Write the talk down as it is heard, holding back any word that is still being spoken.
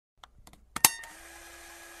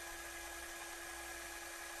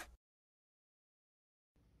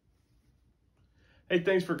Hey,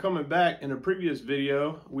 thanks for coming back. In a previous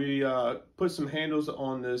video, we put some handles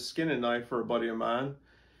on this skinning knife for a buddy of mine,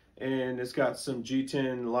 and it's got some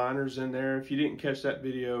G10 liners in there. If you didn't catch that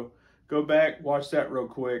video, go back, watch that real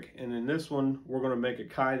quick, and in this one, we're going to make a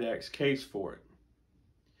kydex case for it.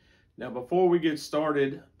 Now, before we get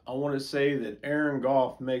started, I want to say that Aaron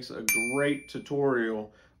Goff makes a great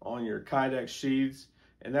tutorial on your kydex sheaths,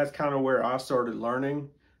 and that's kind of where I started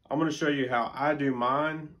learning. I'm going to show you how I do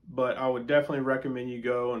mine, but I would definitely recommend you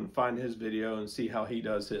go and find his video and see how he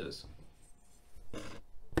does his.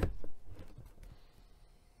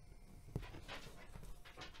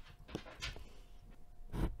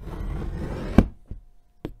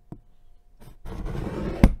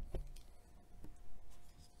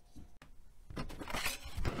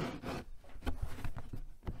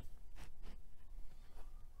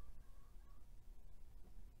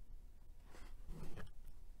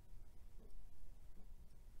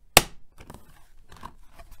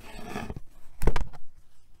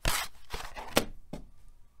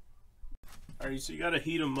 Alright, so you got to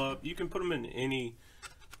heat them up. You can put them in any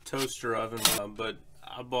toaster oven, but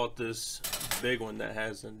I bought this big one that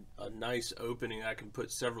has a nice opening I can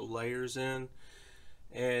put several layers in,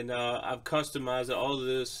 and I've customized it. All of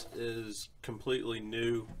this is completely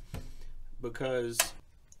new because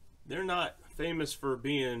they're not famous for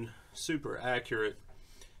being super accurate,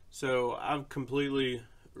 so I've completely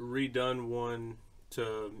redone one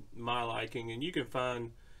to my liking, and you can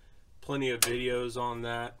find plenty of videos on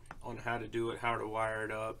that, on how to do it, how to wire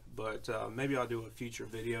it up, but maybe I'll do a future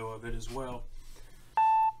video of it as well.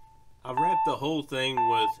 I've wrapped the whole thing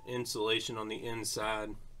with insulation on the inside,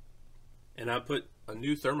 and I put a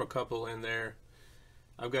new thermocouple in there.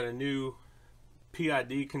 I've got a new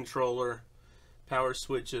PID controller, power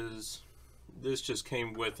switches. This just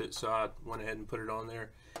came with it, so I went ahead and put it on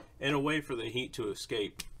there, and a way for the heat to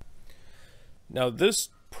escape. Now this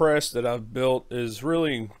press that I've built is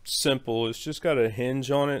really simple. It's just got a hinge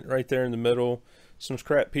on it right there in the middle, some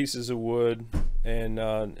scrap pieces of wood, and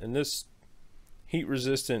this heat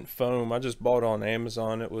resistant foam I just bought on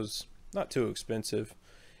Amazon. It was not too expensive.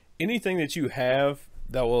 Anything that you have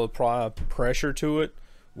that will apply pressure to it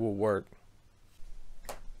will work.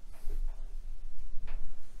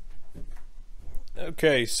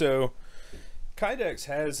 Okay, so kydex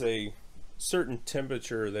has a certain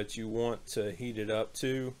temperature that you want to heat it up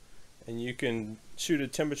to, and you can shoot a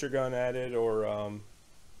temperature gun at it, or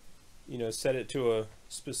you know, set it to a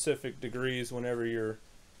specific degrees whenever you're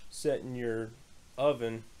setting your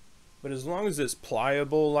oven. But as long as it's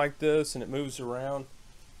pliable like this and it moves around,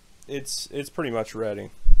 it's pretty much ready.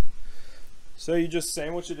 So you just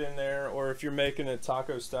sandwich it in there, or if you're making it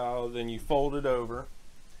taco style, then you fold it over,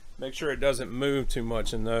 make sure it doesn't move too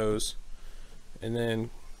much in those, and then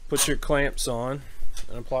put your clamps on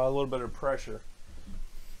and apply a little bit of pressure.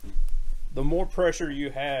 The more pressure you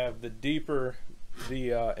have, the deeper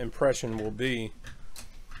the impression will be.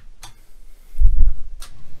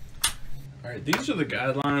 Alright, these are the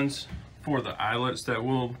guidelines for the eyelets that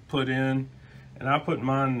we'll put in, and I put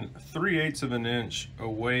mine 3/8 of an inch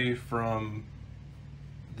away from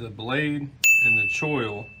the blade and the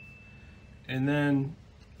choil, and then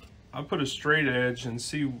I put a straight edge and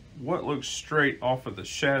see what looks straight off of the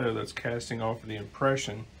shadow that's casting off of the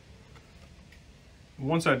impression.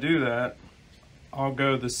 Once I do that, I'll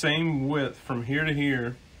go the same width from here to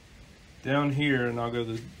here, down here, and I'll go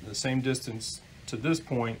the same distance to this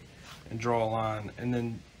point and draw a line. And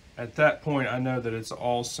then at that point, I know that it's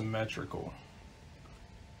all symmetrical.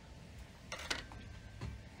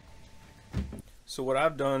 So what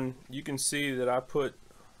I've done, you can see that I put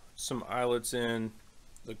some eyelets in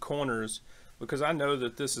the corners because I know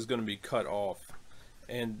that this is going to be cut off,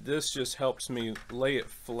 and this just helps me lay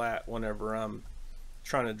it flat whenever I'm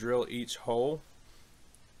trying to drill each hole,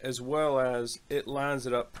 as well as it lines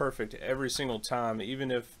it up perfect every single time,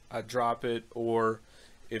 even if I drop it, or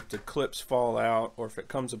if the clips fall out, or if it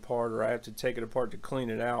comes apart, or I have to take it apart to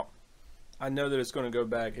clean it out. I know that it's going to go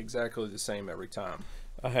back exactly the same every time.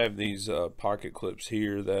 I have these pocket clips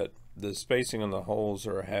here that the spacing on the holes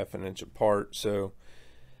are 1/2 inch apart, so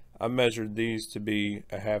I measured these to be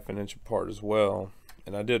 1/2 inch apart as well,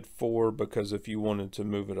 and I did 4 because if you wanted to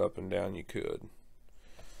move it up and down, you could.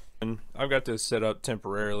 And I've got this set up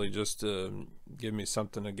temporarily just to give me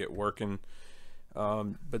something to get working,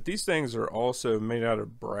 but these things are also made out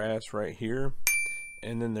of brass right here,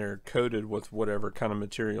 and then they're coated with whatever kind of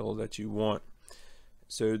material that you want.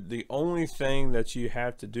 So the only thing that you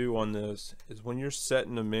have to do on this is when you're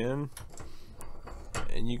setting them in,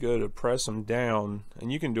 and you go to press them down,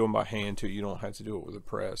 and you can do them by hand too, you don't have to do it with a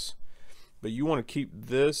press, but you want to keep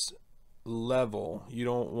this level. You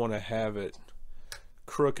don't want to have it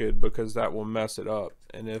crooked, because that will mess it up.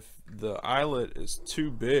 And if the eyelet is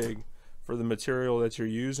too big for the material that you're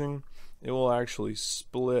using, it will actually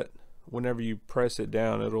split. Whenever you press it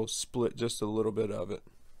down, it'll split just a little bit of it.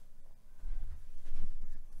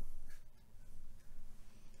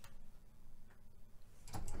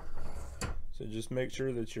 So just make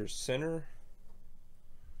sure that your center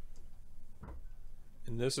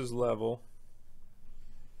and this is level,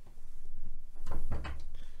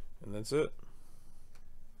 and that's it.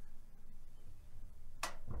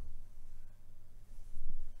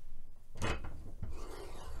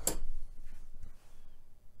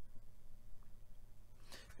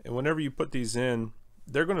 And whenever you put these in,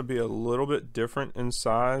 they're going to be a little bit different in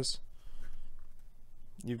size.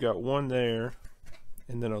 You've got one there,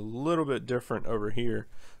 and then a little bit different over here.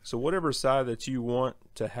 So whatever side that you want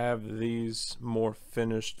to have these more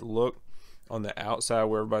finished look on the outside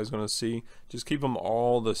where everybody's going to see, just keep them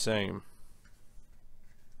all the same.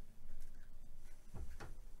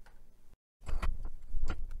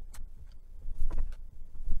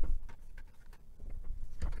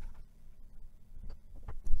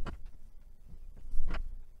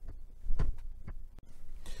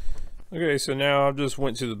 Okay, so now I've just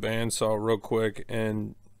went to the bandsaw real quick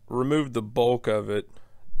and removed the bulk of it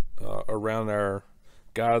around our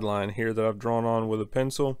guideline here that I've drawn on with a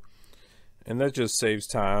pencil, and that just saves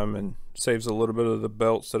time and saves a little bit of the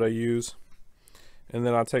belts that I use. And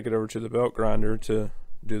then I'll take it over to the belt grinder to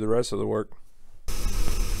do the rest of the work.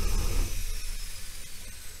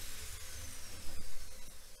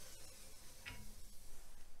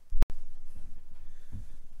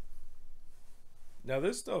 Now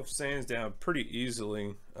this stuff sands down pretty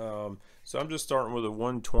easily, so I'm just starting with a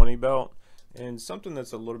 120 belt and something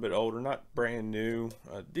that's a little bit older, not brand new.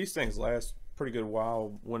 These things last pretty good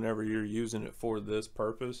while whenever you're using it for this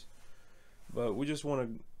purpose, but we just want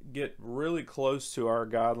to get really close to our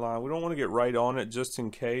guideline. We don't want to get right on it just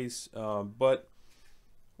in case, but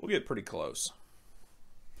we'll get pretty close.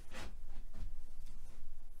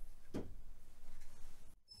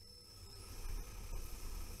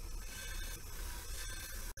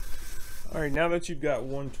 Alright, now that you've got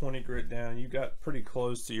 120 grit down, you got pretty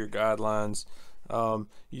close to your guidelines.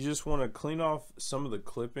 You just want to clean off some of the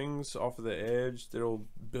clippings off of the edge that'll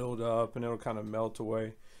build up and it'll kind of melt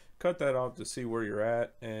away. Cut that off to see where you're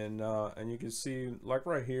at, and you can see, like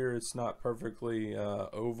right here, it's not perfectly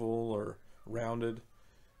oval or rounded,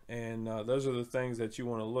 and those are the things that you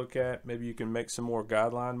want to look at. Maybe you can make some more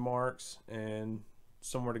guideline marks and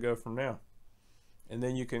somewhere to go from now, and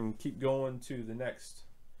then you can keep going to the next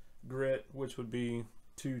grit, which would be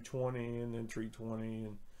 220 and then 320,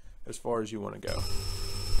 and as far as you want to go.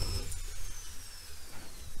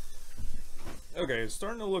 Okay, it's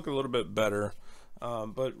starting to look a little bit better,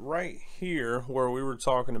 but right here where we were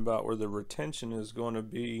talking about where the retention is going to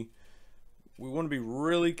be, we want to be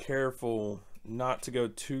really careful not to go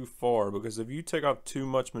too far, because if you take off too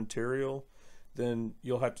much material, then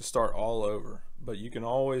you'll have to start all over, but you can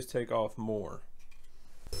always take off more.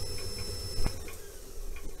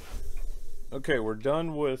 Okay, we're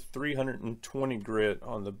done with 320 grit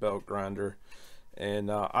on the belt grinder,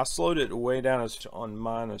 and I slowed it way down on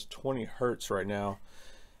mine as 20 hertz right now,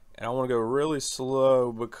 and I want to go really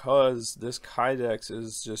slow because this kydex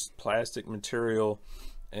is just plastic material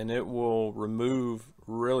and it will remove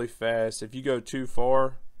really fast. If you go too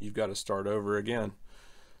far, you've got to start over again.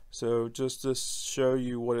 So just to show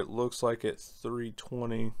you what it looks like at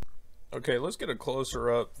 320. Okay, let's get a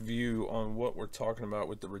closer up view on what we're talking about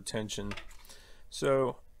with the retention.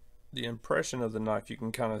 So the impression of the knife, you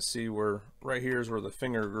can kind of see where right here is where the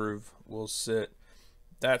finger groove will sit.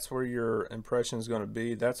 That's where your impression is going to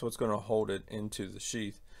be. That's what's going to hold it into the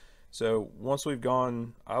sheath. So once we've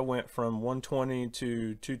gone, I went from 120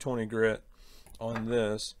 to 220 grit on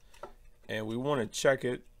this, and we want to check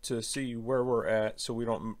it to see where we're at so we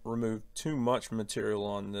don't remove too much material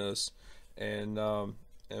on this, and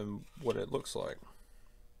what it looks like.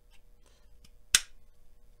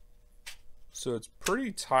 So it's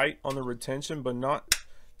pretty tight on the retention, but not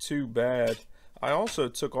too bad. I also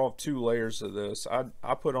took off 2 layers of this.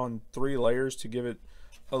 I put on 3 layers to give it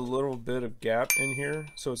a little bit of gap in here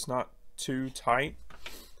so it's not too tight.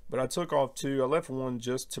 But I took off 2. I left 1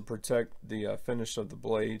 just to protect the finish of the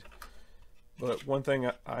blade. But one thing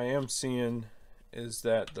I am seeing is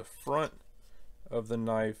that the front of the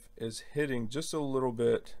knife is hitting just a little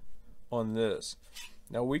bit on this.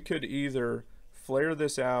 Now we could either flare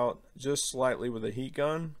this out just slightly with a heat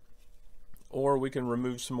gun, or we can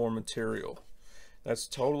remove some more material. That's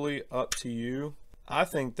totally up to you. I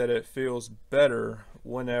think that it feels better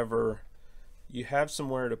whenever you have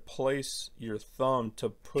somewhere to place your thumb to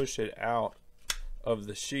push it out of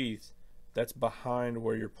the sheath that's behind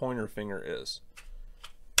where your pointer finger is.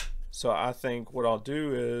 So I think what I'll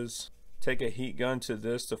do is take a heat gun to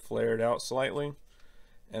this to flare it out slightly,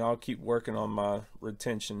 and I'll keep working on my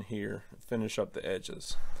retention here and finish up the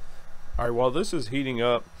edges. Alright, while this is heating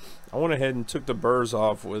up, I went ahead and took the burrs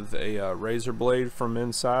off with a razor blade from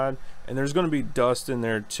inside, and there's going to be dust in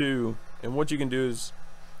there too. And what you can do is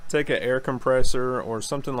take an air compressor or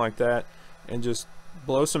something like that and just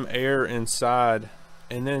blow some air inside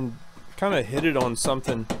and then kind of hit it on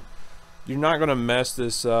something. You're not going to mess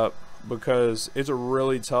this up because it's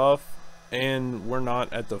really tough, and we're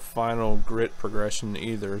not at the final grit progression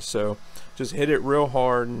either. So just hit it real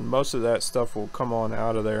hard and most of that stuff will come on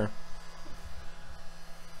out of there.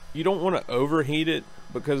 You don't want to overheat it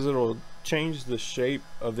because it'll change the shape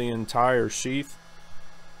of the entire sheath.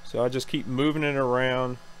 So I just keep moving it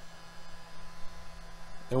around,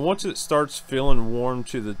 and once it starts feeling warm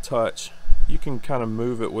to the touch, you can kind of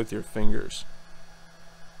move it with your fingers.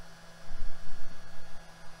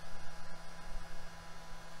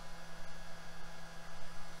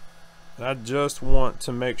 And I just want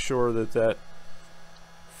to make sure that that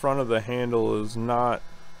front of the handle is not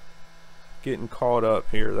getting caught up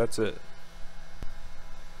here. That's it.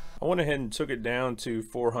 I went ahead and took it down to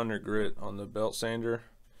 400 grit on the belt sander,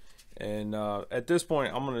 and at this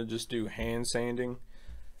point I'm going to just do hand sanding.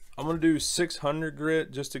 I'm going to do 600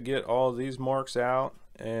 grit just to get all these marks out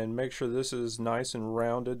and make sure this is nice and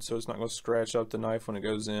rounded so it's not going to scratch up the knife when it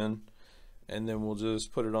goes in, and then we'll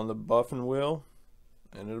just put it on the buffing wheel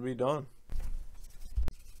and it'll be done.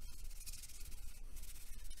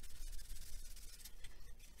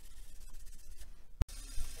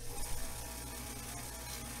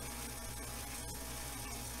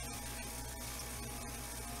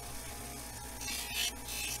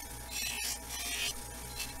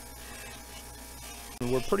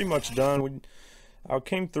 We're pretty much done. I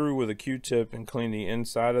came through with a Q-tip and cleaned the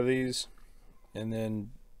inside of these, and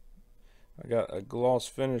then I got a gloss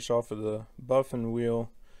finish off of the buffing wheel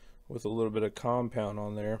with a little bit of compound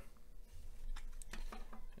on there,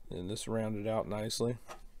 and this rounded out nicely.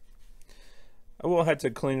 I will have to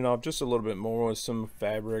clean it off just a little bit more with some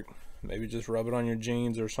fabric, maybe just rub it on your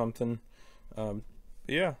jeans or something.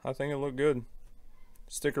 Yeah, I think it looked good.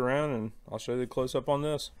 Stick around and I'll show you the close-up on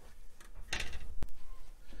this.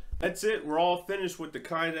 That's it. We're all finished with the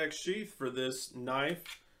kydex sheath for this knife.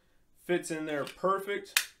 Fits in there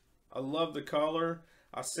perfect. I love the color.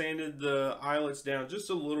 I sanded the eyelets down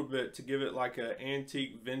just a little bit to give it like an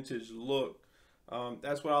antique vintage look.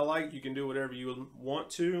 That's what I like. You can do whatever you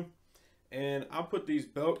want to. And I'll put these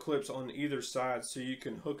belt clips on either side so you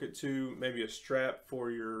can hook it to maybe a strap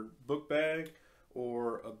for your book bag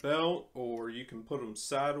or a belt, or you can put them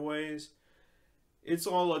sideways. It's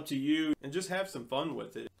all up to you, and just have some fun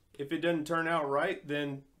with it. If it doesn't turn out right,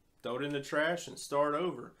 then throw it in the trash and start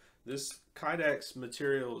over. This kydex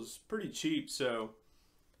material is pretty cheap, so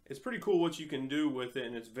it's pretty cool what you can do with it,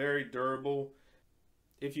 and it's very durable.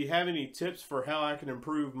 If you have any tips for how I can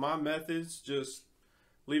improve my methods, just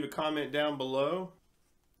leave a comment down below.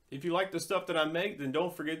 If you like the stuff that I make, then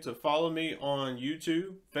don't forget to follow me on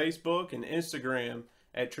YouTube, Facebook, and Instagram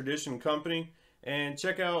at Tridition Company. And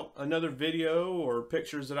check out another video or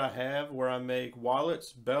pictures that I have where I make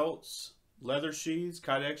wallets, belts, leather sheaths,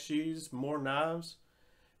 kydex sheaths, more knives.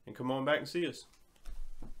 And come on back and see us.